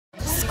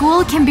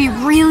School can be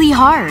really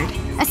hard.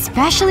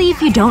 Especially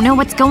if you don't know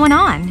what's going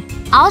on.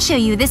 I'll show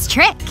you this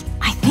trick.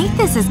 I think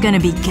this is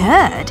gonna be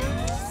good.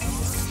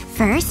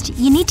 First,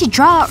 you need to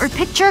draw or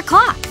picture a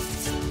clock.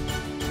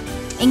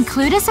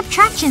 Include a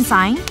subtraction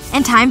sign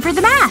and time for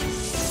the math.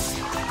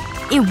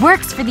 It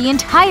works for the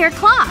entire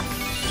clock.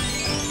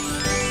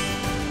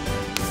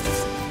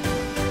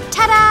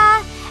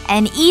 Ta-da!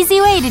 An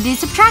easy way to do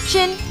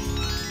subtraction.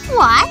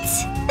 What?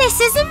 This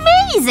is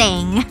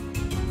amazing!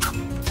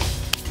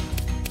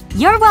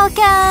 You're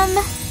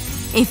welcome!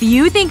 If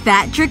you think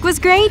that trick was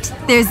great,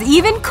 there's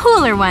even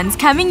cooler ones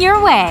coming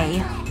your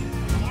way.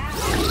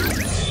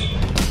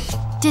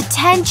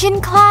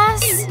 Detention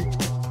class?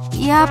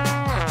 Yep,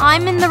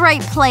 I'm in the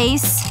right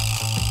place.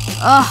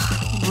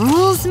 Ugh,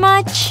 rules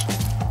much?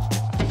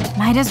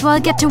 Might as well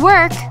get to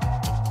work.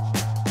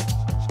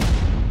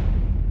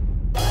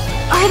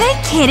 Are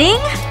they kidding?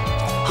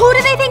 Who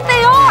do they think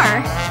they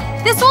are?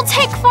 This will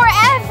take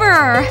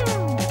forever!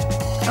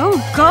 Oh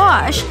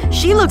gosh,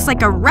 she looks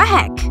like a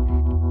wreck.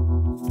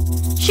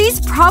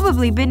 She's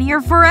probably been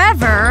here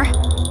forever.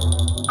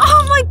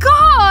 Oh my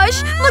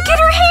gosh! Look at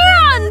her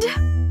hand!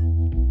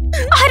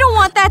 I don't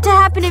want that to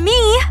happen to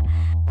me.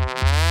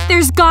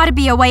 There's gotta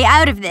be a way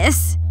out of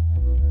this.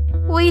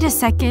 Wait a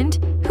second.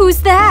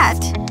 Who's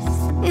that?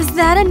 Is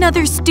that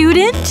another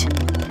student?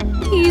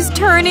 He's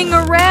turning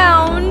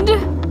around.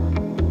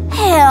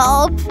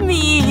 Help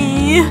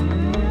me.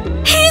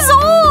 He's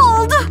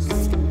old!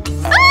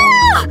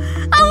 Ah!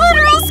 A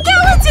literal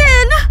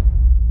skeleton!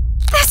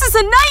 This is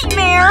a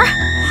nightmare!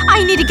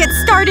 I need to get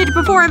started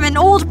before I'm an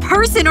old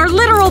person or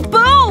literal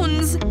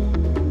bones!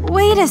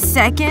 Wait a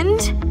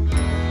second.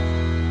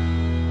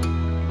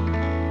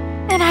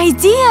 An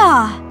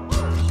idea!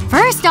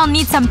 First I'll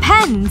need some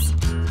pens.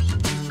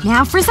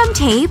 Now for some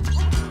tape.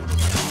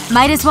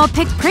 Might as well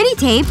pick pretty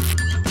tape.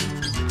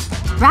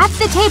 Wrap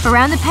the tape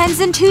around the pens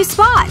in 2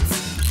 spots.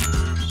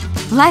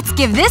 Let's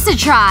give this a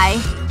try.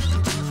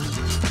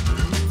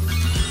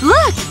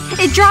 Look!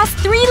 It draws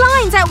 3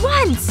 lines at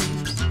once!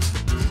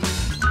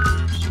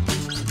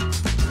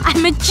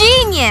 I'm a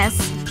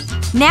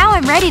genius! Now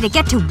I'm ready to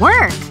get to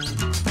work.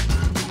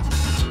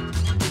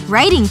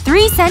 Writing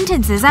 3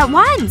 sentences at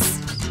once.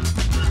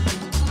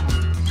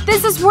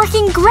 This is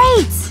working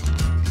great!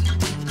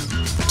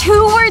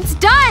 2 words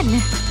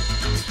done!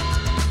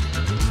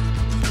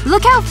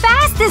 Look how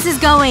fast this is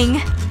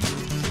going!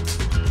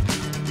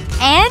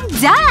 And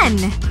done!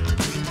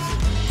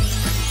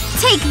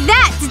 Take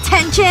that,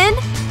 detention!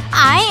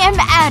 I am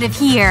out of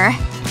here.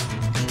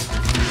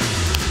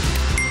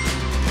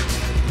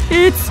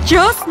 It's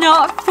just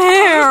not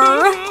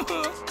fair.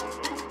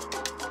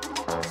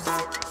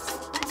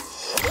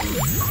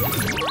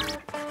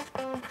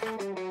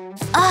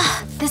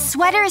 Ugh, the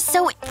sweater is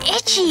so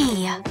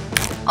itchy.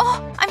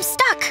 Oh, I'm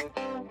stuck.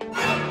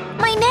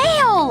 My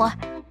nail!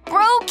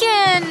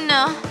 Broken!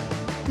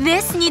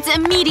 This needs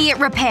immediate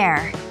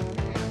repair.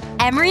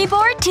 Emery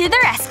board to the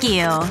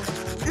rescue.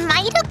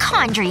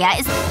 Mitochondria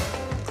is…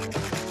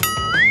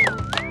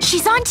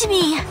 She's onto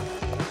me.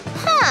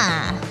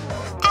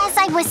 As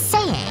I was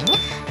saying,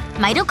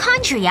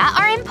 mitochondria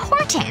are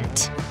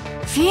important.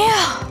 Phew.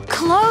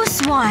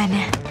 Close one.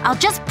 I'll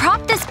just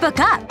prop this book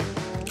up.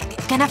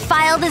 Gonna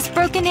file this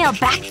broken nail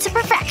back to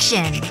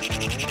perfection.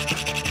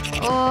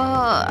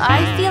 Oh,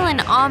 I feel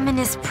an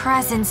ominous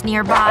presence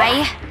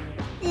nearby.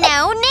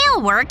 No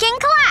nail work in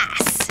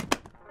class.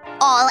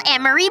 All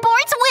emery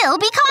boards will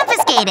be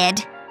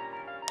confiscated.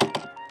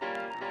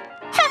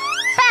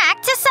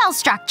 Back to cell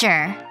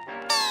structure.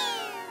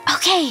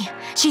 Okay,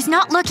 she's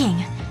not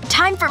looking.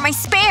 Time for my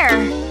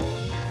spare.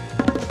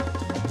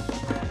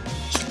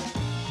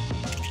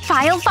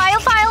 File, file,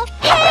 file.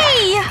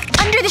 Hey!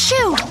 Under the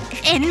shoe.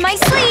 In my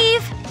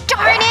sleeve.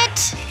 Darn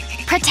it!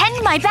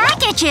 Pretend my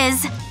back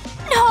itches.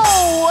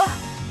 No!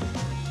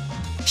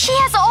 She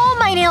has all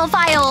my nail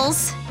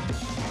files.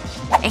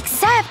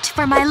 Except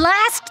for my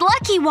last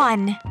lucky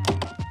one.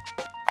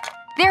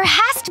 There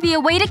has to be a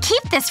way to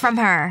keep this from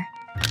her.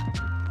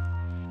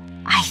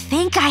 I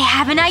think I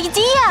have an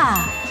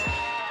idea!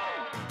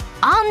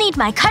 I'll need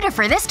my cutter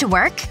for this to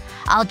work.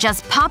 I'll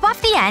just pop off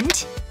the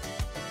end.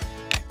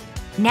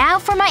 Now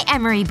for my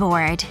emery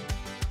board.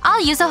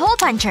 I'll use a hole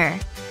puncher.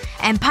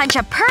 And punch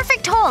a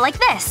perfect hole like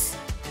this.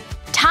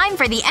 Time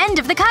for the end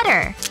of the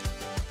cutter.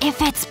 It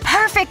fits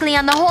perfectly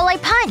on the hole I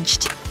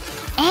punched.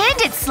 And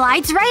it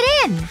slides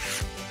right in.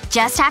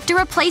 Just have to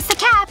replace the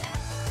cap.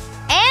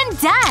 And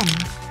done!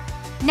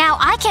 Now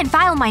I can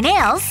file my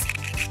nails.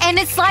 And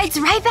it slides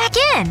right back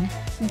in.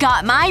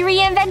 Got my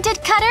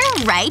reinvented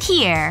cutter right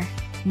here.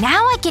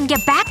 Now I can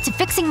get back to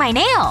fixing my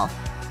nail.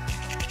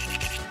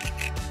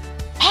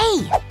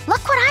 Hey!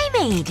 Look what I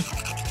made!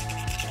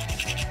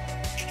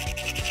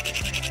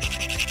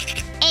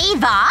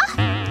 Ava?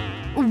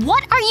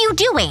 What are you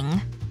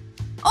doing?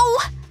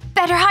 Oh!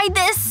 Better hide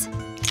this.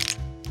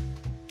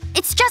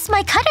 It's just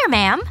my cutter,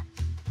 ma'am.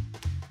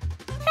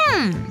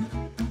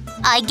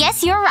 I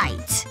guess you're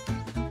right.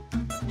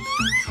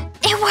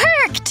 It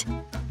worked!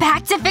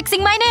 Back to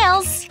fixing my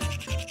nails.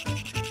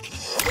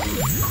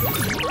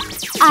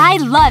 I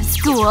love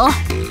school.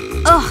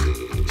 Ugh.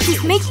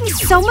 She's making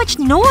so much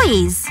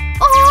noise.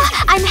 Oh,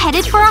 I'm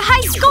headed for a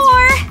high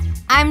score!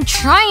 I'm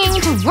trying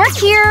to work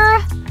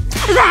here.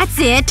 That's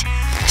it.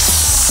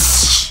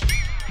 Shh.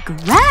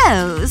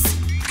 Gross.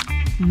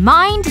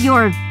 Mind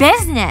your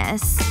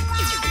business.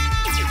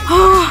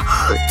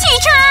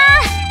 Teacher!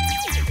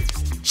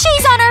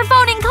 She's on her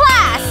phone in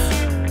class!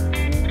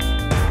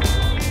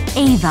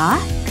 Ava,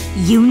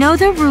 you know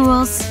the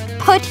rules.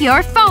 Put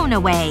your phone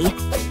away.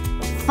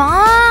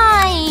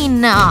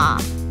 Fine.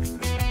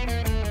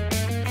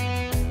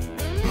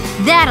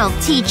 That'll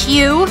teach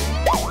you.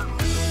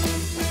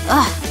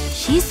 Ugh,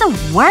 she's the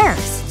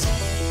worst.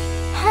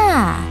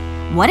 Huh.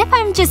 What if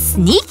I'm just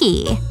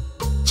sneaky?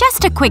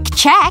 Just a quick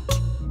check.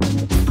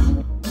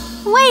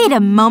 Wait a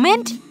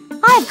moment.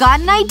 I've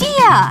got an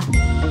idea.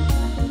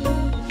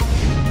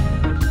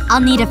 I'll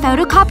need a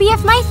photocopy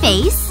of my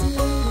face.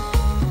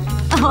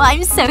 Oh,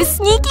 I'm so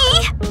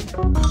sneaky.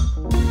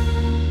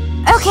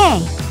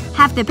 Okay.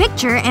 Have the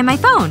picture and my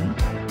phone.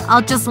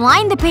 I'll just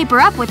line the paper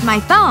up with my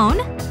phone.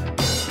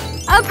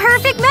 A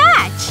perfect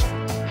match!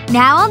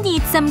 Now I'll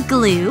need some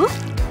glue.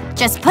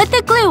 Just put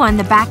the glue on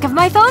the back of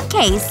my phone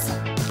case.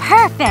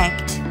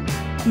 Perfect.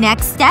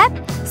 Next step,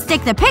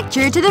 stick the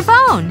picture to the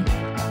phone.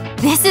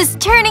 This is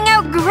turning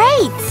out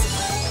great!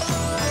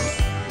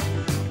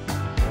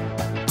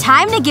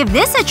 Time to give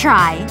this a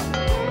try.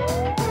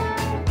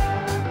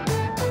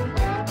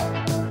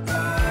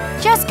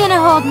 Just gonna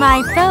hold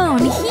my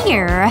phone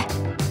here.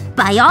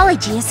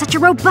 Biology is such a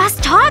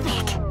robust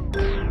topic.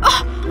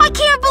 Oh, I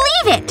can't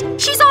believe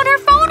it! She's on her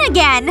phone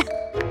again!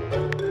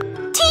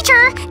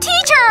 Teacher!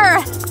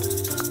 Teacher!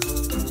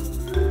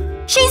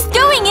 She's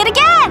doing it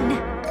again!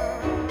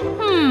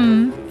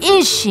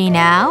 Is she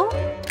now?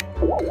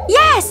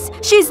 Yes!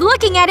 She's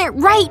looking at it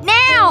right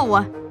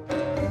now!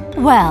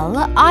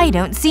 Well, I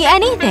don't see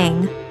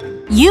anything.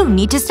 You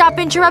need to stop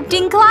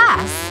interrupting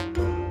class.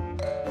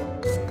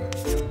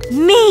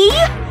 Me?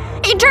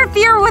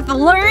 Interfere with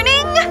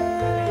learning?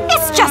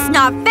 It's just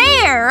not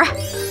fair!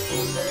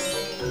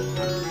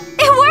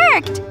 It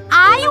worked!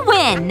 I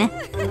win!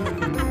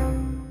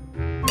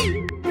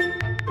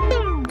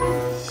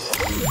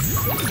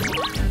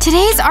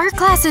 Today's art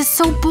class is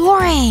so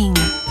boring.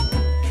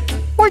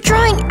 We're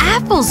drawing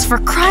apples for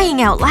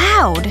crying out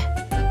loud.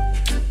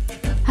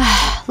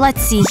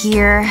 Let's see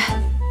here.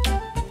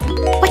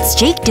 What's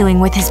Jake doing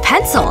with his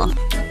pencil?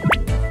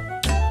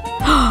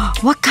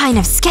 What kind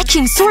of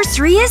sketching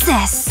sorcery is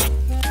this?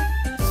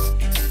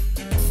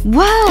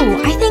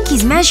 Whoa, I think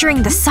he's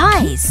measuring the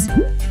size.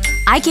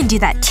 I can do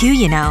that too,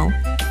 you know.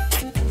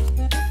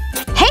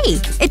 Hey!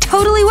 It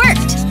totally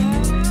worked!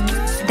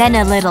 Then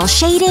a little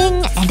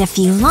shading and a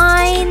few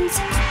lines.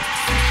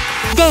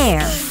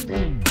 There.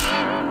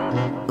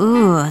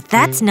 Ooh,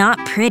 that's not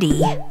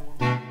pretty.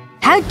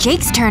 How'd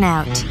Jake's turn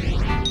out?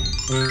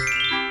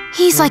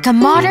 He's like a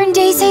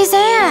modern-day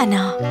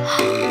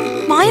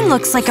Cézanne. Mine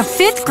looks like a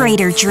 5th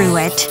grader drew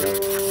it.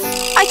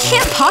 I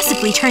can't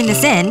possibly turn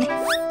this in.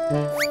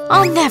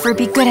 I'll never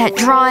be good at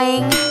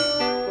drawing.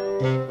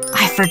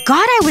 I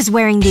forgot I was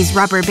wearing these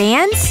rubber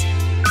bands.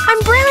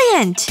 I'm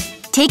brilliant!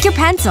 Take your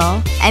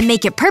pencil and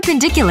make it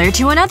perpendicular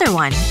to another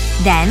one.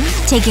 Then,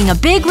 taking a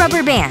big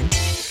rubber band,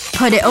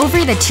 put it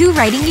over the 2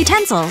 writing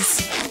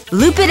utensils.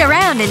 Loop it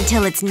around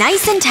until it's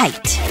nice and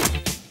tight.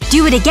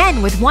 Do it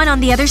again with one on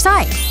the other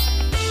side.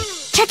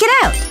 Check it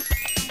out!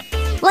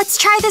 Let's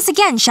try this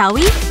again, shall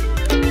we?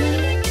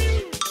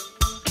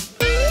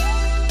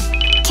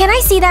 Can I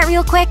see that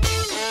real quick?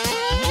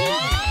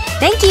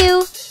 Thank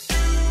you!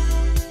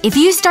 If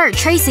you start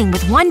tracing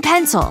with one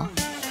pencil,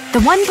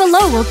 the one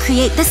below will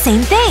create the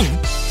same thing.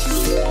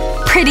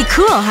 Pretty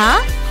cool,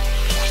 huh?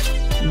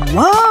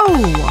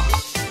 Whoa!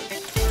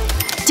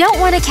 Don't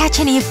want to catch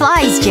any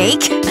flies,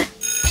 Jake.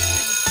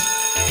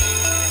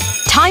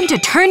 Time to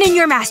turn in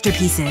your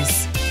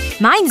masterpieces.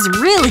 Mine's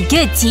really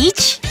good,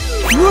 Teach.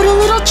 What a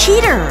little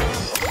cheater!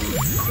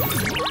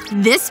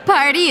 This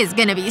party is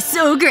gonna be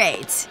so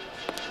great.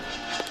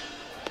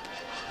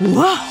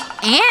 Whoa!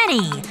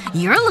 Annie!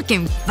 You're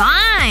looking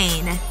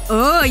fine!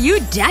 Oh, you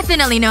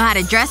definitely know how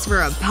to dress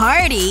for a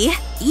party.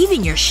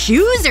 Even your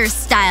shoes are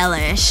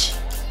stylish.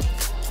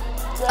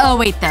 Oh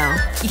wait though.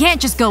 You can't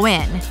just go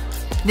in.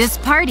 This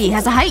party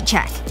has a height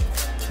check.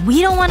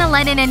 We don't want to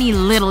let in any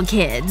little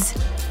kids.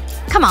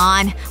 Come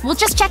on. We'll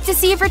just check to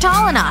see if you're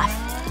tall enough.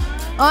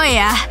 Oh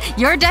yeah.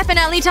 You're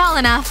definitely tall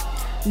enough.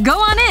 Go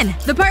on in.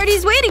 The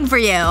party's waiting for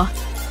you.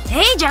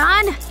 Hey,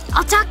 John.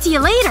 I'll talk to you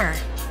later.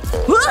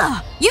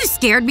 Ugh, you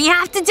scared me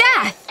half to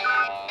death!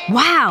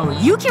 Wow,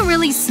 you can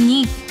really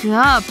sneak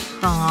up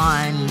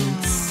on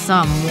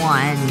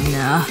someone.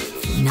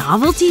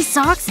 Novelty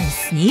socks and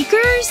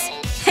sneakers?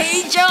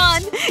 Hey,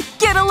 John!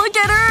 Get a look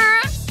at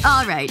her!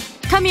 Alright,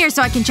 come here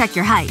so I can check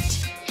your height.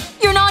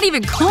 You're not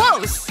even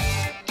close!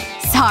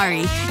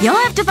 Sorry, you'll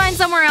have to find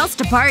somewhere else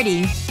to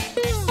party.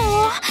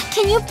 Oh,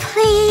 can you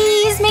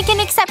please make an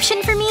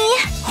exception for me?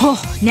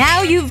 Oh,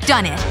 now you've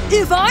done it.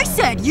 If I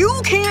said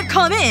you can't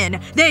come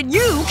in, then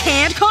you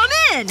can't come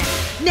in!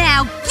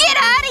 Now get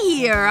out of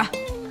here!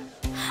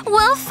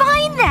 Well,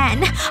 fine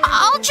then.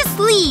 I'll just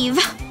leave.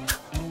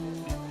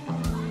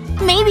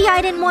 Maybe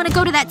I didn't want to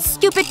go to that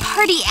stupid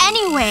party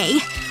anyway.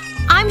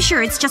 I'm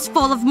sure it's just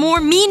full of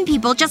more mean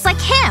people just like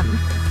him.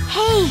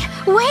 Hey,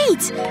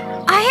 wait!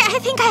 I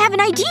think I have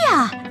an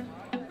idea!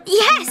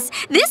 Yes!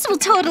 This will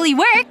totally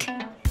work!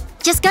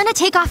 Just gonna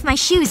take off my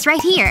shoes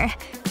right here.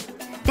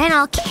 Then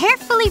I'll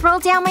carefully roll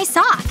down my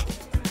sock.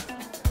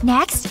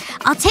 Next,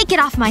 I'll take it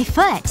off my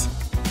foot.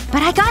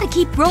 But I gotta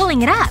keep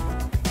rolling it up.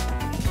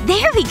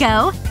 There we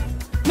go!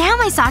 Now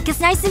my sock is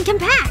nice and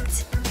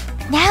compact.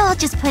 Now I'll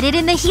just put it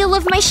in the heel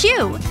of my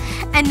shoe.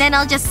 And then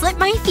I'll just slip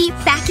my feet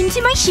back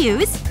into my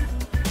shoes.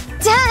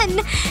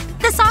 Done!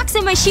 The socks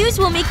in my shoes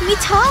will make me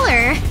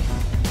taller.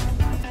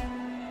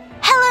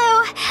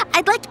 Hello!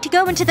 I'd like to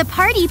go into the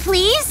party,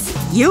 please.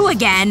 You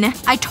again!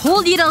 I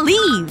told you to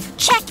leave!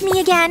 Check me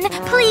again,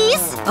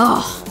 please.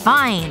 Ugh,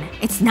 fine.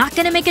 It's not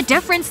gonna make a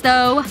difference,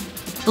 though.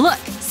 Look,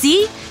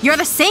 see? You're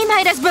the same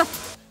height as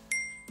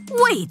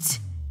Wait!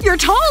 You're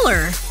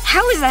taller!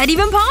 How is that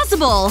even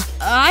possible?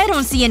 I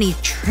don't see any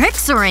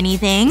tricks or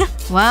anything.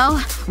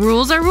 Well,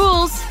 rules are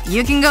rules.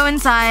 You can go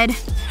inside.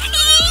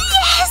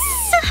 Yes!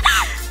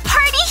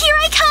 Party, here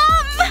I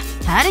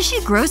come! How did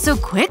she grow so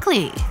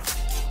quickly?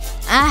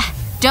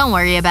 Don't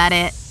worry about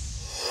it.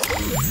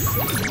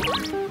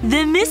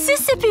 The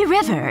Mississippi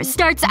River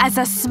starts as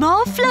a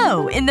small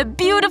flow in the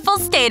beautiful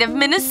state of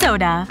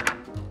Minnesota.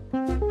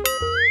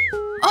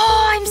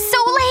 Oh, I'm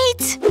so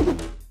late!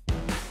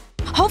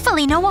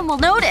 Hopefully no one will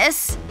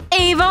notice.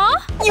 Ava,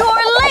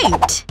 you're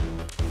late!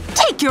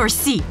 Take your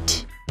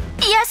seat.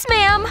 Yes,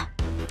 ma'am.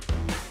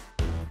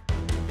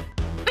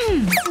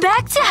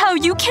 Back to how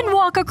you can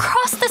walk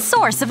across the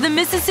source of the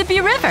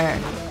Mississippi River.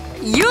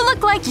 You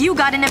look like you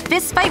got in a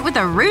fistfight with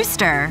a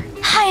rooster.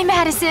 Hi,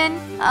 Madison.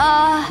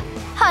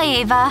 Hi,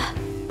 Ava.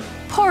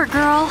 Poor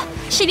girl.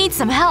 She needs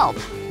some help.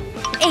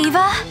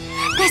 Ava,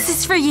 this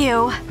is for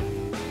you.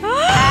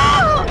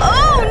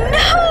 Oh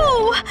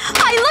no!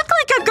 I look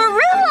like a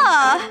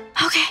gorilla!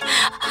 Okay.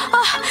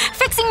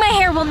 Fixing my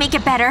hair will make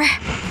it better.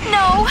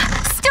 No.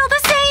 Still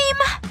the same.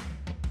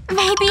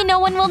 Maybe no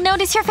one will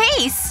notice your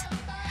face.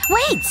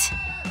 Wait.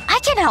 I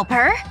can help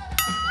her.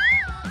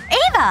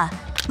 Ava!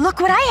 Look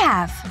what I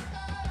have.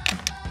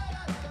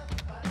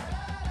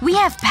 We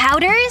have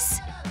powders.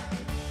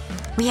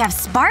 We have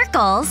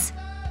sparkles.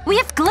 We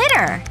have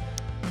glitter.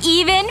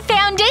 Even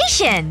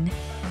foundation.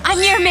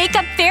 I'm your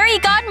makeup fairy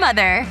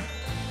godmother.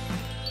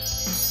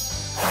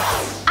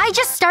 I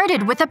just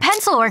started with a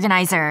pencil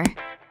organizer.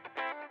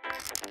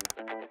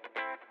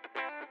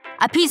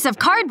 A piece of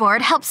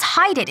cardboard helps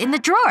hide it in the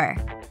drawer.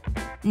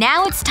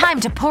 Now it's time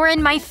to pour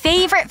in my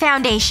favorite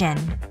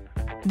foundation.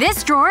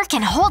 This drawer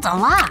can hold a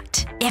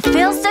lot. It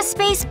fills the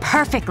space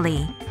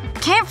perfectly.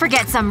 Can't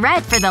forget some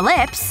red for the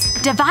lips.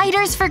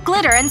 Dividers for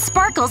glitter and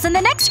sparkles in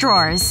the next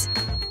drawers.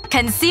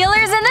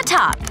 Concealers in the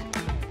top.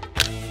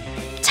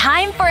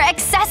 Time for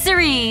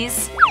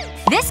accessories!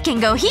 This can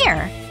go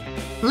here.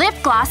 Lip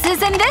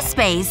glosses in this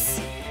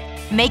space.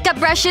 Makeup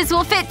brushes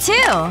will fit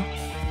too.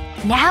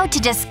 Now to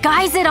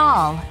disguise it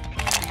all.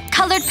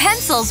 Colored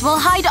pencils will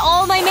hide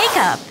all my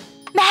makeup.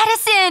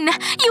 Madison!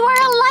 You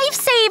are a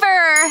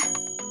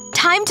lifesaver!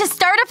 Time to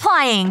start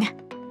applying.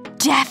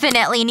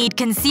 Definitely need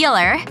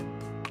concealer.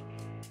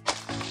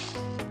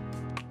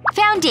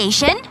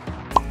 Foundation.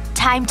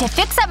 Time to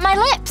fix up my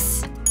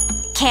lips.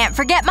 Can't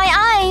forget my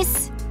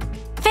eyes.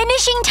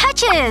 Finishing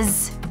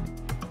touches.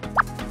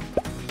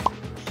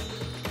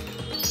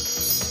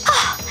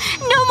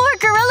 No more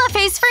gorilla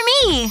face for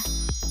me!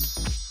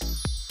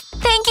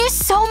 Thank you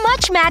so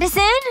much,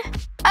 Madison!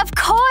 Of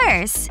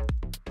course!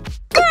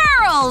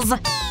 Girls!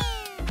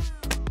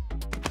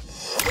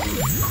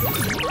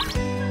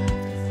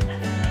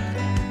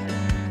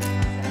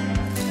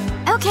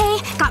 Okay,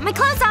 got my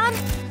clothes on.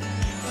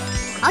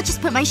 I'll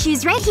just put my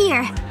shoes right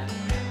here.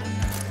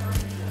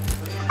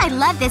 I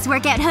love this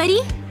workout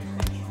hoodie.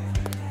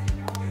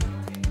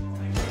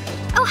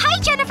 Oh, hi,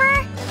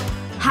 Jennifer!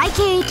 Hi,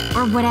 Kate.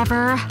 Or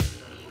whatever.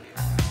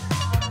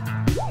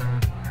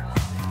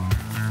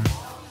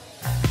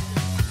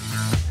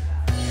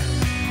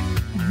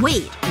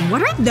 Wait,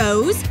 what are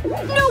those?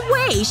 No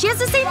way! She has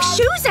the same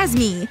shoes as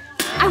me!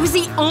 I was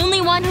the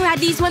only one who had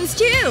these ones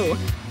too!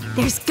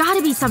 There's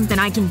gotta be something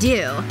I can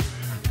do.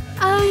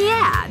 Oh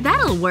yeah,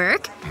 that'll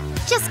work.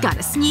 Just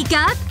gotta sneak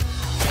up.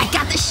 I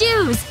got the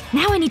shoes!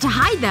 Now I need to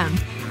hide them.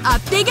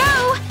 Up they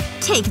go!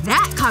 Take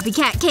that,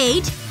 copycat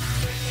Kate!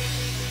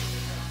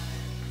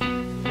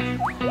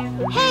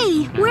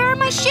 Hey, where are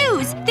my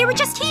shoes? They were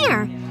just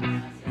here.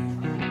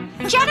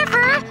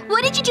 Jennifer!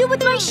 What did you do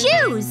with my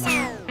shoes?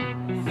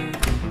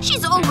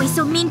 She's always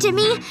so mean to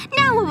me.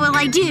 Now what will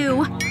I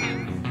do?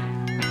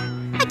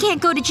 I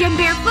can't go to gym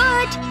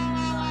barefoot.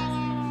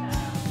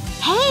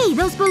 Hey,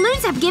 those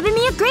balloons have given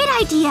me a great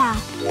idea.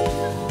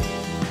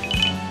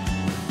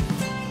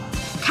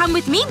 Come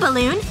with me,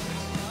 balloon.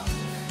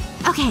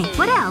 Okay,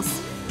 what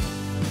else?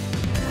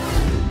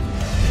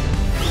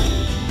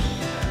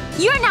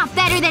 You're not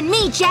better than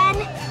me,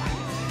 Jen!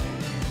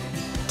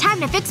 Time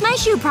to fix my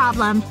shoe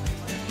problem.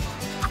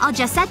 I'll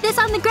just set this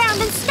on the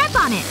ground and step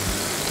on it.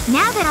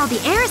 Now that all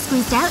the air is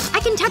squeezed out, I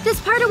can tuck this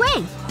part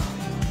away.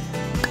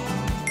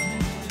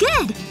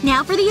 Good!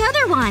 Now for the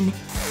other one.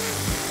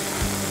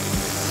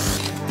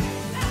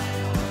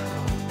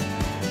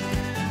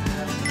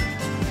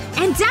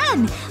 And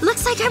done!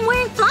 Looks like I'm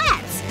wearing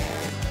flats.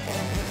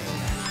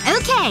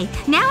 Okay,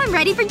 now I'm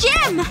ready for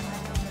gym!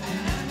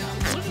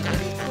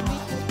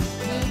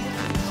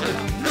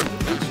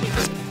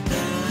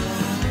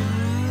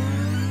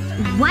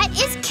 What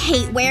is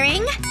Kate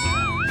wearing?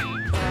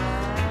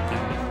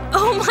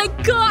 Oh my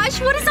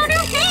gosh, what is on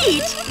her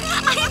feet?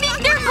 I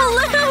think they're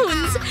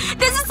balloons!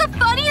 This is the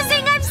funniest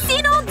thing I've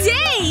seen all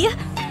day!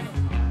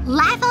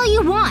 Laugh all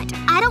you want.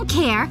 I don't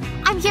care.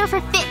 I'm here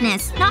for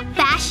fitness, not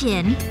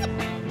fashion.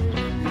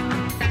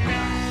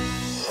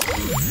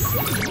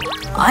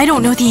 I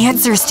don't know the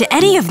answers to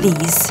any of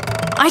these.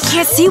 I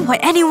can't see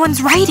what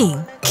anyone's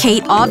writing.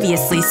 Kate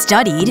obviously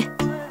studied.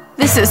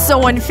 This is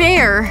so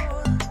unfair.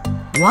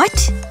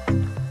 What?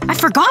 I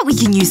forgot we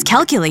can use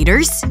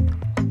calculators.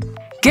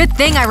 Good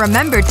thing I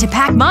remembered to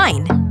pack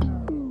mine.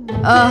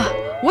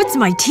 What's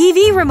my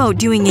TV remote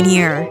doing in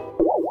here?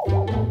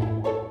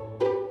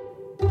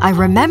 I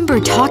remember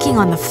talking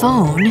on the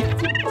phone.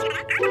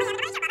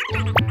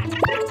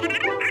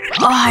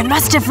 Oh, I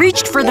must have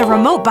reached for the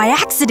remote by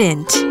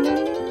accident.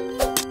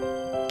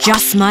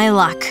 Just my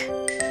luck.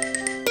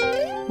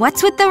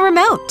 What's with the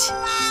remote?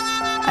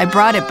 I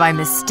brought it by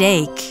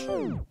mistake.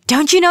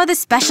 Don't you know the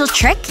special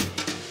trick?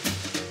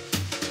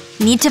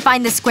 Need to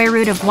find the square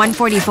root of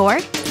 144?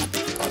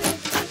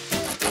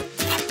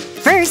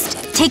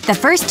 First, take the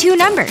first two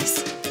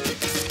numbers.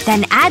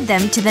 Then add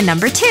them to the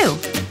number 2.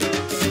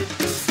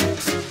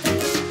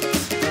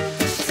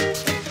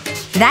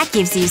 That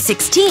gives you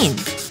 16.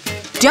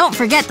 Don't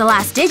forget the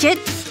last digit.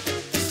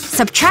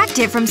 Subtract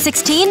it from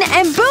 16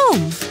 and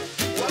boom!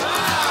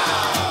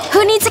 Wow.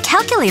 Who needs a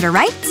calculator,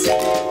 right?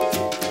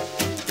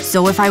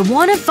 So if I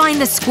want to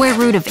find the square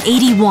root of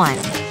 81,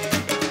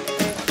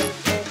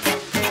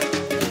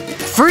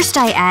 first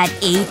I add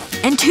 8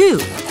 and 2.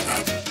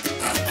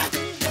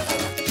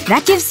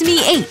 That gives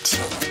me 8.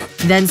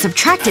 Then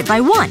subtract it by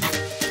 1.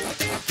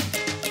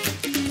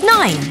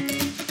 9.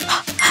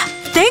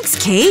 Thanks,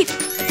 Kate.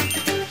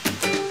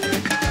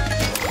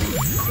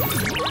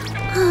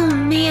 Oh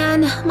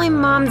man, my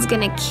mom's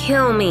gonna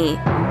kill me.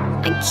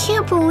 I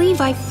can't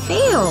believe I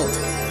failed.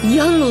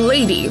 Young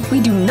lady, we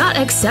do not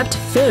accept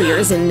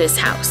failures in this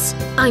house.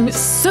 I'm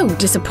so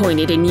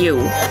disappointed in you.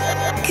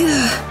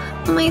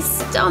 Gah, my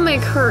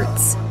stomach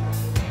hurts.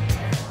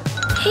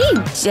 Hey,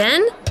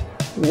 Jen.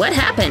 What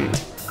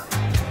happened?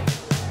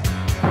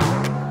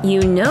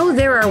 You know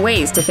there are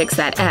ways to fix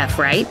that F,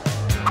 right?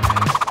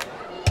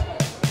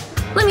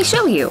 Let me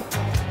show you.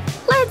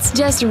 Let's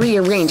just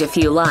rearrange a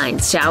few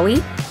lines, shall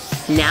we?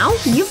 Now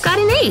you've got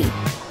an A.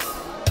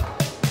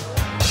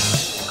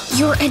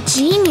 You're a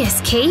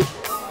genius, Kate.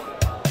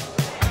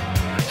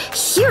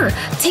 Here,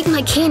 take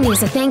my candy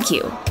as a thank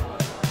you.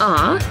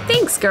 Aw,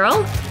 thanks,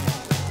 girl.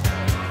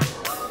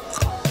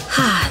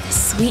 Ah, the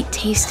sweet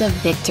taste of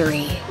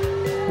victory.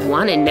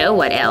 Want to know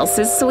what else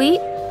is sweet?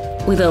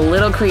 With a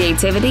little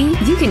creativity,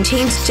 you can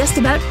change just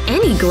about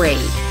any grade.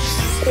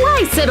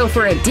 Why settle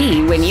for a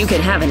D when you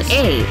can have an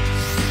A?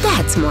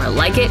 That's more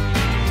like it.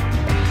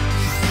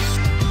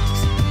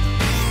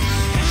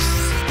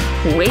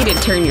 Way to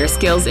turn your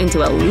skills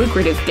into a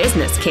lucrative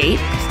business, Kate.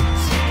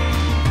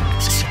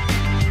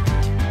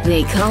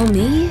 They call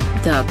me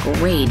the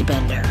Grade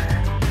Bender.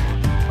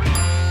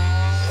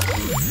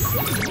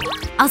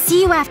 I'll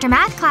see you after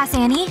math class,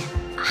 Annie.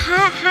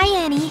 Hi,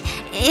 Annie.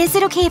 Is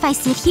it okay if I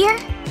sit here?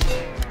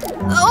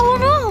 Oh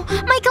no!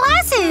 My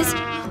glasses!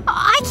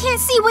 I can't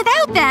see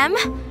without them!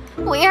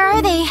 Where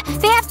are they?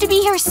 They have to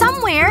be here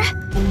somewhere.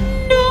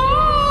 No!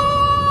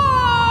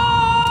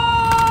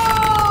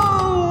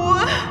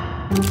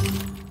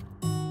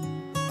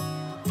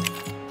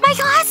 My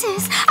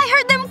glasses! I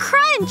heard them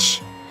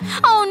crunch!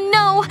 Oh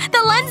no!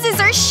 The lenses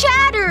are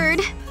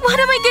shattered! What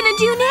am I gonna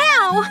do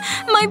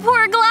now? My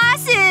poor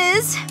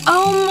glasses!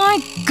 Oh my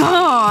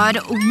god!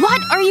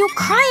 What are you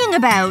crying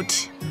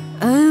about?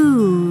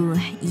 Oh,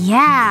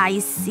 yeah, I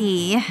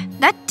see.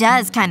 That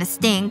does kind of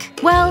stink.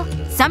 Well,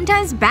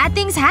 sometimes bad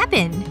things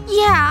happen.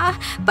 Yeah,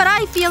 but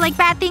I feel like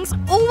bad things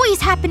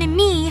always happen to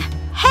me.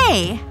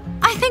 Hey,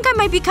 I think I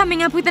might be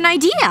coming up with an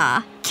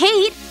idea.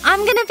 Kate,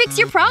 I'm gonna fix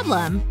your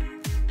problem.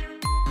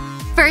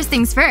 First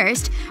things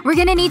first, we're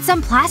gonna need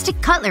some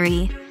plastic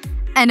cutlery.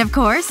 And of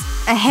course,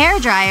 a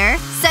hairdryer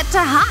set to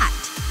hot.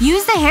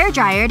 Use the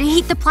hairdryer to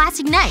heat the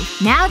plastic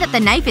knife. Now that the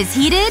knife is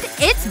heated,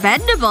 it's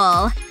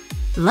bendable.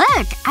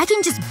 Look, I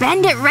can just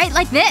bend it right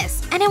like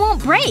this, and it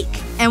won't break.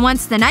 And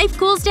once the knife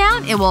cools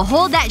down, it will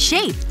hold that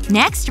shape.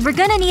 Next, we're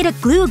gonna need a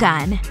glue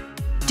gun.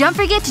 Don't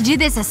forget to do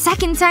this a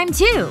second time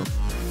too.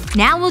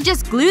 Now we'll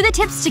just glue the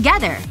tips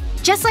together.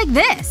 Just like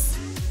this.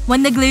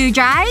 When the glue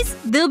dries,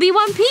 they'll be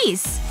one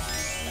piece.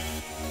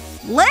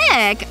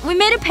 Look! We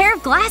made a pair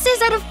of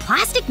glasses out of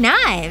plastic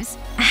knives.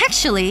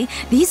 Actually,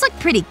 these look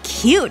pretty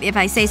cute if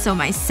I say so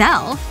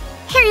myself.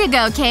 Here you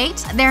go,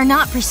 Kate. They're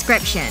not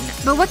prescription,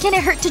 but what can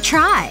it hurt to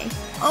try?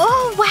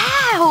 Oh,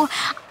 wow!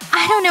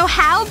 I don't know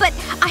how, but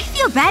I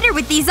feel better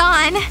with these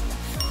on.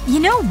 You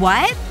know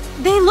what?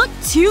 They look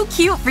too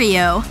cute for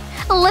you.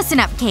 Listen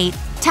up, Kate.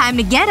 Time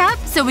to get up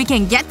so we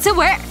can get to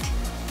work.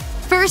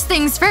 First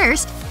things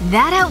first,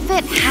 that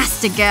outfit has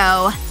to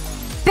go.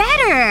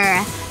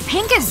 Better!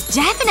 Pink is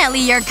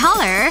definitely your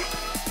color.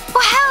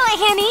 Wow,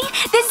 Annie!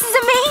 This is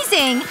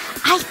amazing!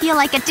 I feel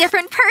like a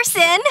different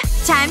person.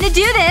 Time to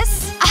do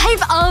this.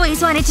 I've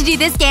always wanted to do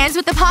this dance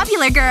with the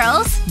popular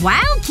girls.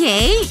 Wow,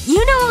 Kate.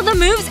 You know all the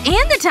moves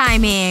and the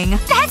timing.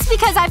 That's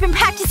because I've been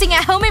practicing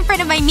at home in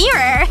front of my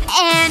mirror.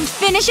 And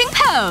finishing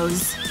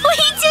pose. We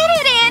did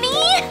it,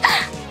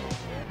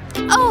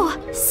 Annie! Oh,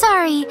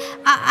 sorry.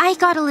 I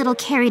got a little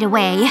carried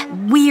away.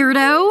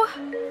 Weirdo.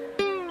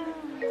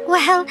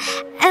 Well,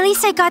 at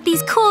least I got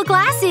these cool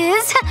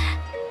glasses.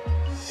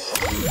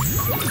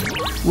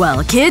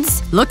 Well,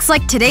 kids, looks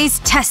like today's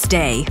test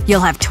day.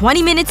 You'll have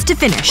 20 minutes to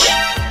finish.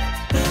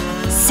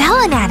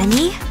 Cell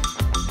anatomy?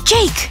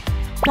 Jake!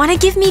 Wanna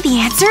give me the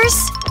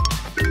answers?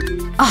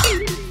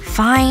 Oh,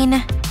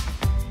 fine.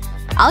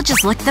 I'll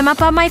just look them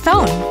up on my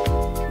phone.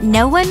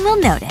 No one will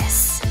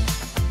notice.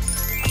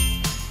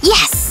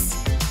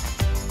 Yes!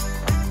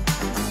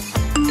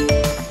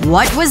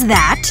 What was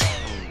that?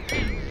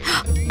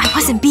 I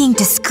wasn't being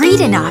discreet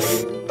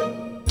enough.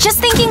 Just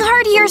thinking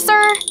hard here,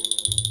 sir.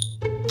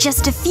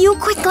 Just a few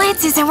quick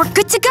glances and we're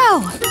good to go.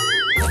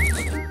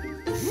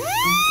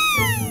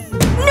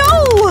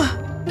 No!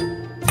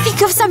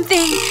 Think of something.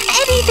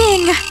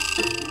 Anything.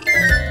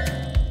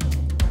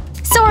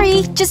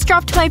 Sorry, just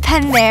dropped my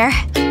pen there.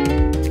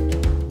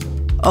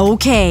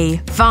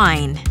 Okay,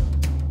 fine.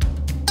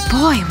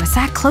 Boy, was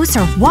that close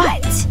or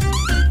what?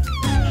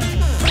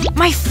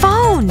 My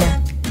phone!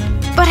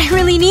 But I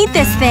really need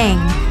this thing.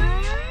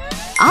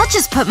 I'll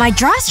just put my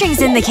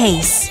drawstrings in the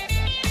case.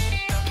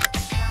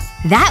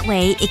 That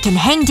way, it can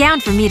hang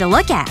down for me to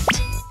look at.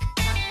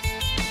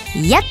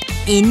 Yep,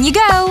 in you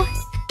go.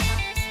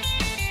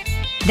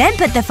 Then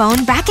put the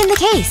phone back in the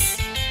case.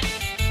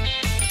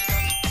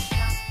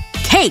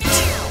 Kate!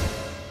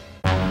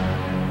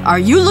 Are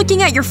you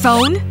looking at your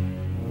phone?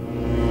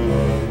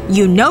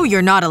 You know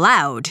you're not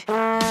allowed.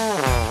 Oh,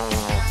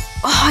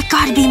 I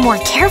gotta be more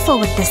careful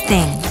with this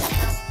thing.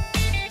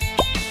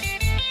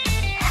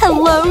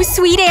 Hello,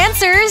 sweet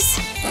answers.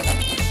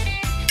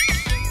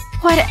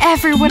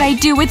 Whatever would I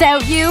do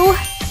without you?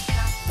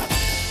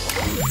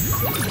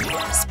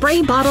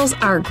 Spray bottles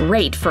are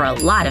great for a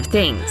lot of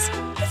things.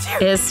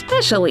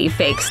 Especially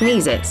fake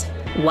sneezes.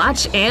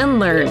 Watch and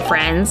learn,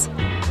 friends.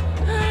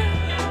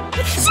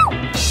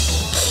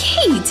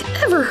 Kate,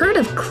 ever heard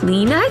of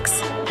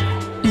Kleenex?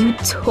 You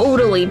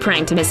totally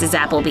pranked Mrs.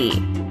 Appleby.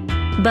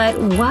 But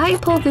why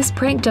pull this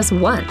prank just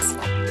once?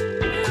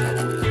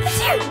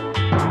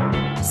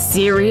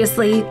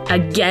 Seriously?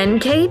 Again,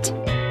 Kate?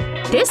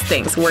 This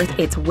thing's worth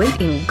its weight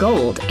in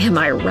gold, am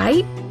I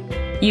right?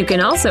 You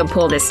can also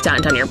pull this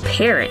stunt on your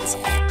parents.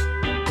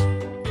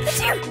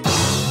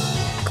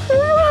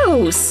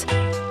 Gross!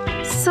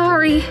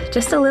 Sorry,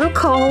 just a little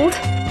cold.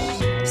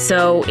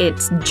 So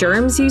it's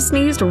germs you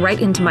sneezed right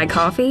into my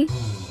coffee?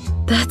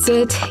 That's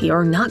it.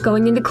 You're not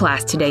going into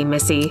class today,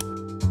 Missy.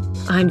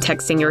 I'm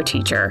texting your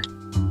teacher.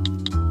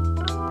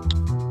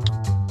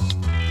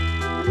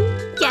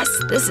 Yes,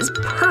 this is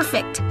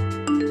perfect.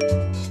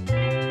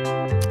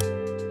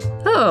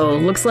 Oh,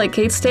 looks like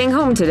Kate's staying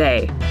home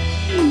today.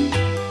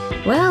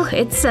 Well,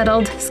 it's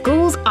settled.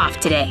 School's off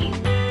today.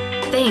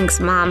 Thanks,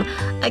 Mom.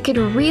 I could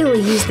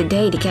really use the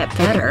day to get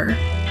better.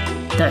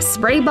 The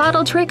spray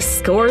bottle trick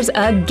scores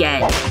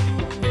again.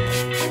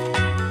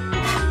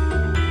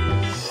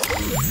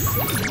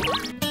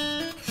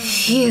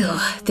 Phew,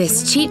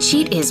 this cheat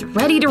sheet is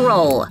ready to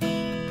roll.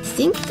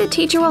 Think the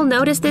teacher will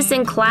notice this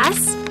in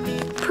class?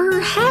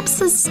 Perhaps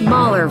a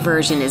smaller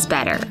version is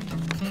better.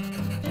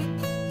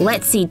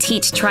 Let's see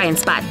Teach try and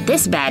spot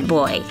this bad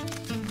boy.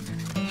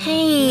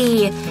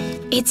 Hey,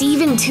 it's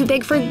even too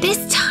big for this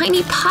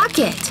tiny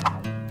pocket.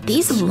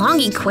 These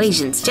long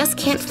equations just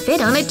can't fit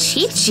on a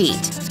cheat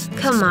sheet.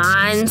 Come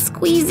on,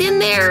 squeeze in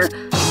there.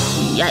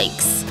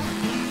 Yikes.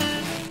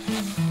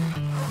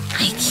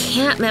 I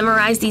can't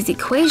memorize these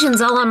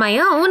equations all on my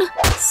own.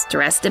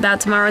 Stressed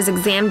about tomorrow's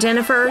exam,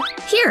 Jennifer?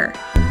 Here.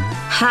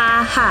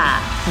 Ha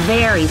ha.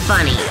 Very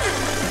funny.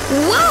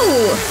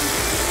 Whoa!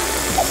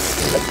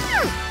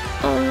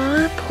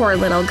 Aw, poor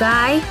little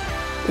guy.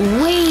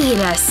 Wait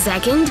a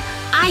second.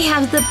 I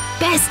have the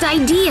best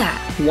idea.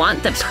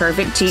 Want the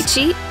perfect cheat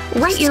sheet?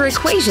 Write your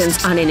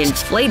equations on an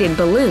inflated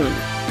balloon.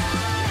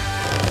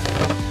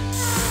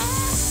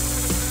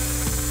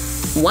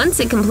 Once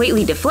it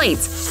completely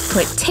deflates,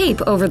 put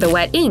tape over the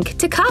wet ink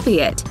to copy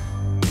it.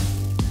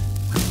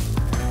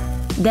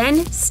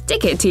 Then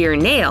stick it to your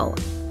nail.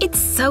 It's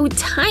so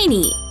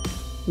tiny.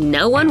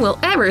 No one will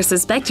ever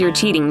suspect you're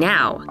cheating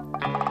now.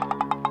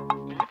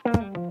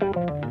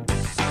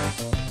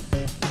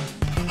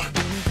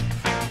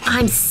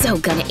 I'm so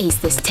gonna ace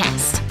this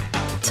test.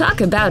 Talk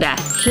about a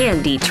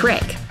handy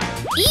trick.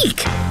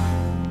 Eek!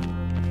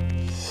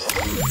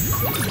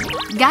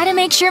 Gotta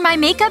make sure my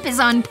makeup is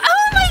on.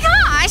 Oh my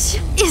gosh!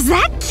 Is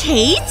that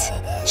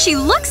Kate? She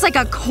looks like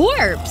a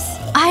corpse.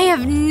 I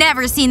have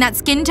never seen that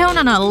skin tone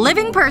on a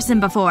living person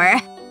before.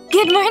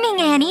 Good morning,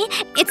 Annie.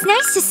 It's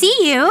nice to see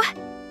you.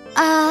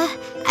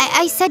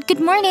 I said good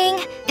morning.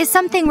 Is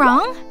something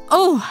wrong?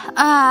 Oh,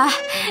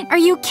 are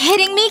you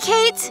kidding me,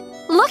 Kate?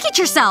 Look at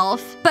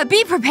yourself. But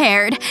be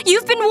prepared.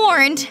 You've been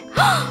warned.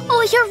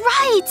 Oh, you're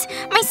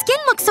right. My skin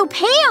looks so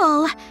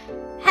pale.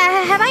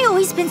 Have I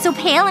always been so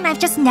pale and I've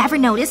just never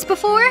noticed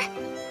before?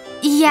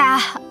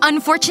 Yeah,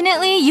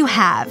 unfortunately, you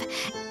have.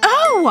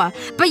 Oh,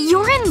 but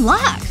you're in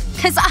luck.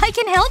 'Cause I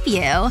can help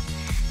you.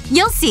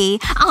 You'll see.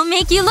 I'll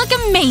make you look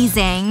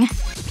amazing.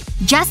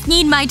 Just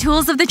need my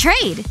tools of the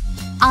trade.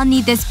 I'll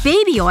need this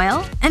baby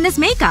oil and this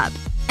makeup.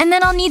 And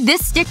then I'll need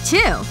this stick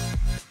too.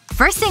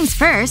 First things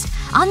first,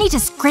 I'll need to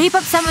scrape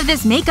up some of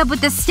this makeup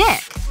with this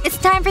stick. It's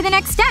time for the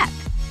next step.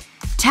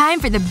 Time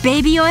for the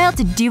baby oil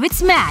to do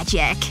its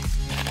magic.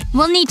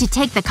 We'll need to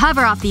take the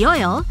cover off the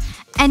oil.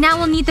 And now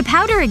we'll need the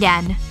powder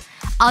again.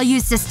 I'll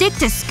use the stick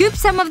to scoop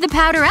some of the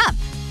powder up.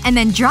 And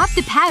then drop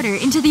the powder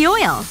into the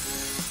oil.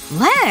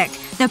 Look!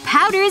 The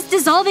powder is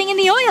dissolving in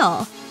the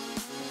oil.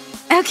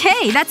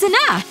 Okay, that's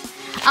enough.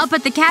 I'll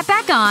put the cap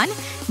back on.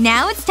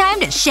 Now it's time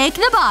to shake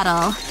the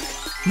bottle.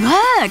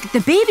 Look! The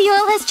baby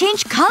oil has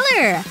changed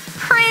color!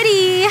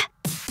 Pretty!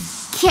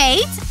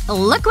 Kate,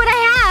 look what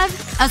I have!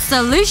 A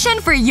solution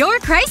for your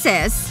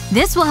crisis!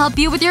 This will help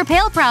you with your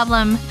pale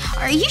problem.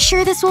 Are you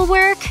sure this will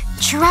work?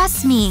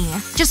 Trust me.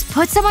 Just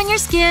put some on your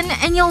skin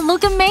and you'll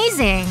look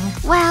amazing.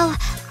 Well,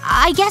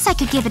 I guess I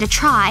could give it a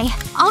try.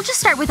 I'll just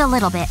start with a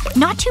little bit.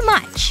 Not too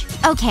much.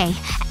 Okay.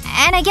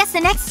 And I guess the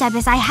next step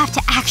is I have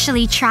to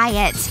actually try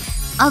it.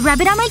 I'll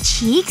rub it on my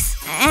cheeks.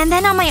 And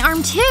then on my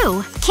arm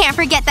too. Can't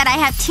forget that I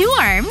have 2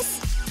 arms.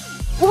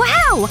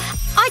 Wow!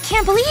 I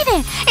can't believe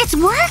it! It's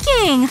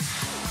working!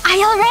 I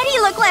already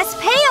look less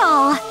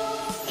pale!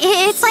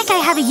 It's like I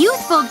have a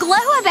youthful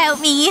glow about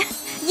me.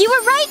 You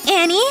were right,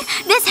 Annie.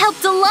 This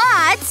helped a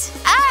lot.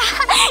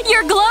 Ah!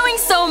 You're glowing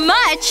so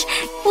much!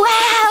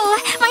 Wow!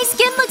 My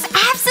skin looks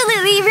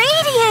absolutely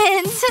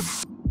radiant!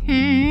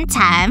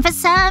 Time for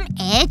some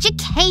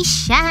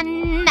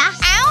education.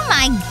 Oh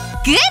my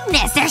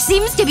goodness! There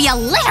seems to be a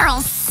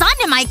literal sun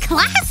in my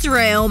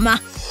classroom!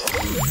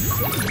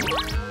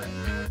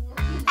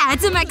 Add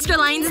some extra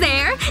lines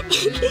there.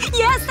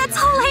 Yes, that's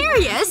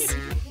hilarious.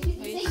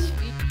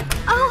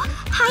 Oh,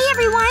 hi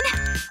everyone!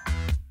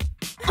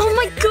 Oh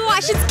my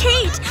gosh, it's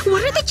Kate!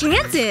 What are the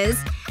chances?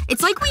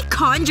 It's like we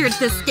conjured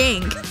the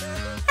stink.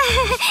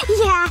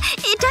 Yeah,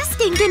 it does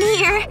stink in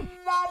here.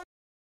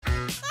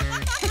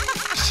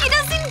 She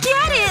doesn't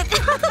get it!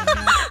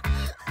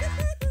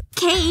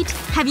 Kate,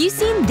 have you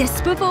seen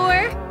this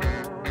before?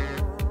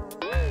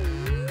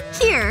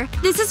 Here,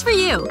 this is for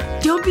you.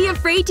 Don't be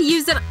afraid to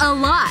use it a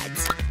lot.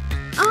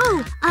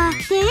 Oh,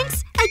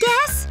 thanks, I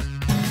guess?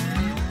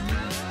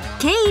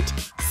 Kate,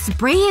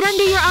 spray it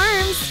under your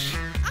arms.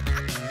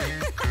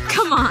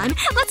 Come on,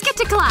 let's get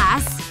to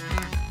class.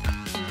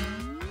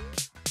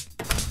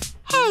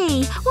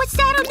 Hey, what's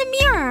that on the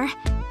mirror?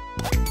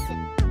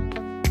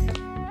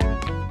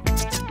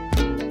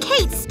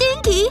 Kate,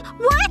 Stinky!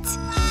 What?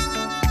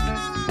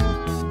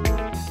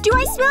 Do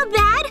I smell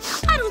bad?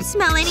 I don't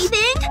smell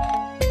anything.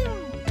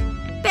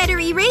 Better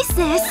erase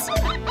this.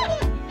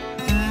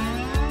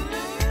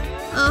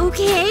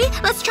 Okay,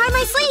 let's try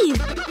my sleeve.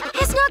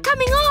 It's not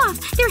coming off.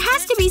 There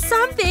has to be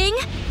something.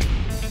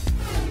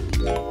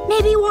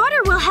 Maybe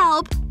water will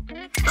help.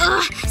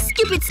 Ugh,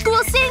 stupid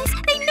school things.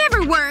 They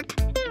never work.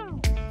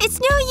 It's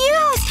no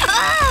use.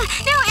 Ugh,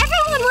 now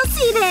everyone will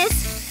see this.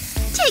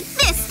 Take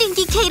this,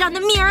 Stinky Kate on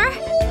the mirror.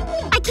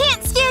 I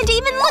can't stand to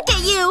even look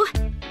at you.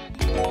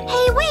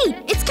 Hey, wait.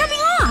 It's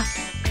coming off.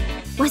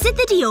 Was it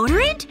the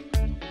deodorant?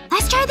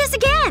 Let's try this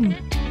again.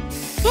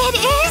 It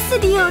is the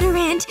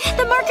deodorant!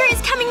 The marker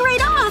is coming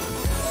right off!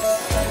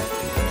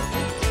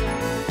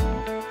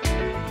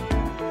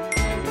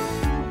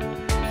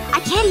 I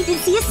can't even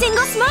see a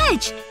single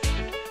smudge!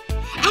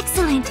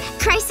 Excellent!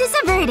 Crisis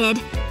averted!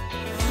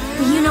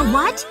 But you know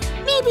what?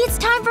 Maybe it's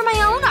time for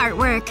my own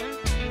artwork.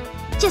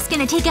 Just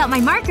gonna take out my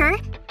marker.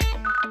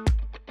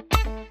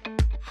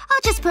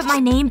 I'll just put my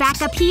name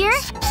back up here.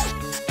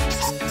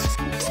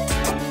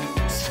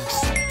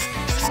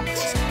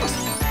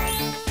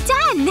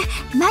 Done!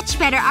 Much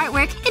better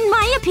artwork, in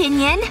my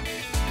opinion.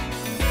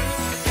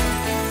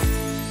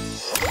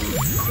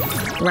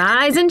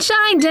 Rise and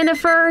shine,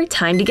 Jennifer!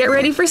 Time to get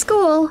ready for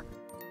school.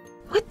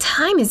 What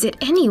time is it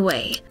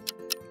anyway?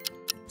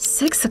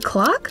 6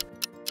 o'clock?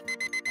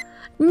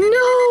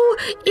 No!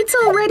 It's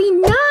already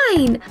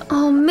 9!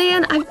 Oh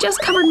man, I've just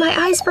covered my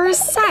eyes for a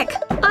sec.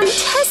 On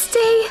test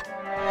day!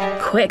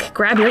 Quick,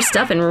 grab your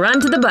stuff and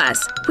run to the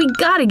bus. We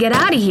gotta get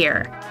out of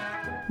here.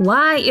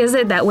 Why is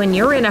it that when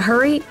you're in a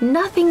hurry,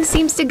 nothing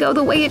seems to go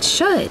the way it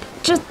should?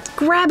 Just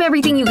grab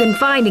everything you can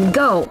find and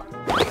go.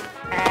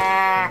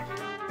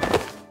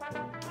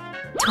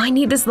 Do I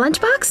need this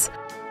lunchbox?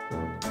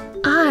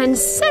 On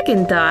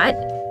second thought…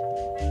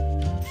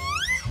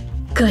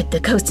 Good, the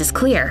coast is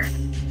clear.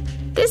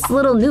 This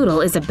little noodle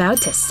is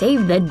about to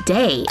save the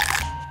day.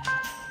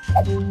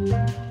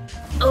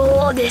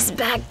 Oh, this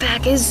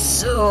backpack is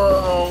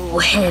so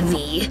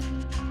heavy.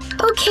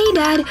 Okay,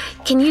 Dad.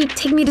 Can you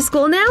take me to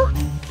school now?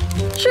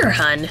 Sure,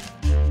 hun.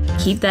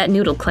 Keep that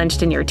noodle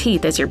clenched in your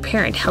teeth as your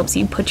parent helps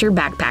you put your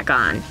backpack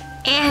on.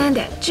 And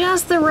at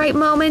just the right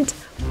moment,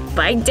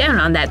 bite down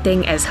on that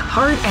thing as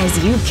hard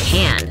as you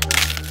can.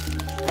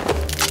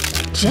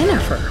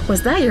 Jennifer,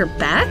 was that your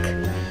back?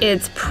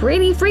 It's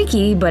pretty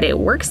freaky, but it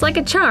works like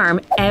a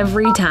charm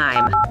every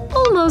time.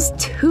 Almost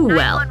too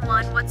well.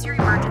 911, what's your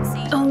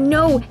emergency? Oh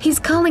no, he's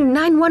calling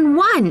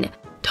 911!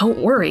 Don't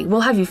worry,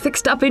 we'll have you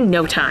fixed up in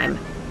no time.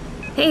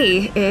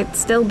 Hey, it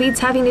still beats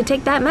having to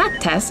take that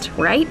math test,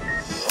 right?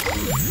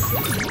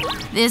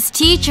 This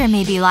teacher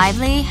may be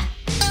lively,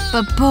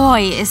 but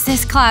boy, is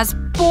this class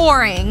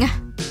boring.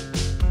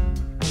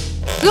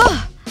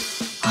 Ugh.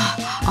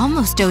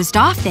 Almost dozed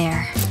off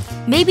there.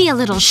 Maybe a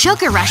little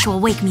sugar rush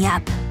will wake me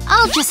up.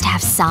 I'll just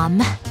have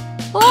some.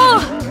 Oh!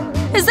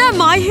 Is that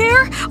my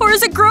hair? Or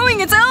is it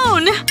growing its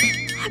own?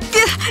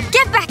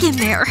 Get back in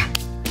there!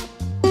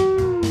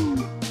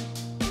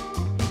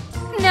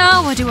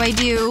 Now what do I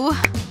do?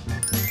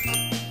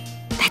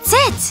 That's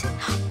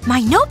it!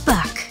 My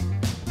notebook!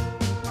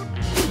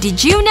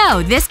 Did you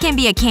know this can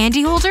be a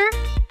candy holder?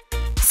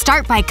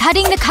 Start by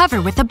cutting the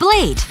cover with a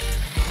blade.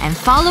 And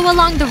follow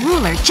along the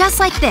ruler just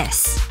like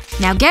this.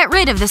 Now get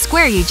rid of the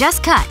square you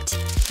just cut.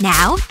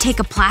 Now, take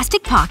a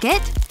plastic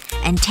pocket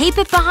and tape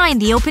it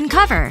behind the open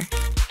cover.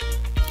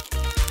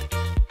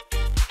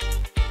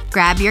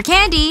 Grab your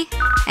candy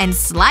and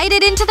slide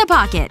it into the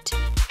pocket.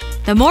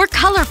 The more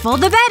colorful,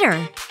 the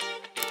better.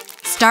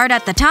 Start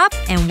at the top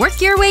and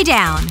work your way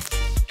down.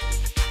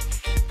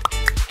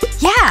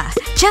 Yeah,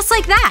 just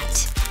like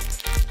that.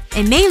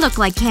 It may look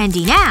like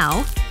candy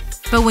now,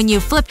 but when you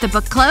flip the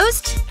book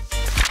closed,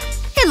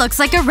 it looks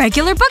like a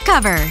regular book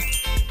cover.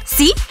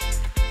 See?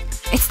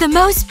 It's the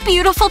most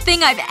beautiful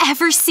thing I've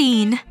ever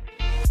seen.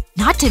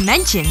 Not to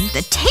mention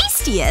the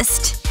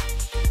tastiest.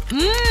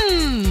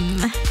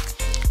 Mmm.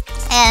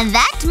 And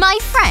that, my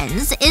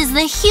friends, is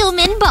the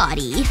human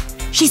body.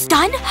 She's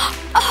done?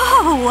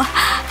 Oh!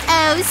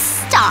 Oh,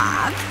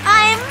 stop.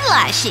 I'm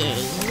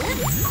blushing.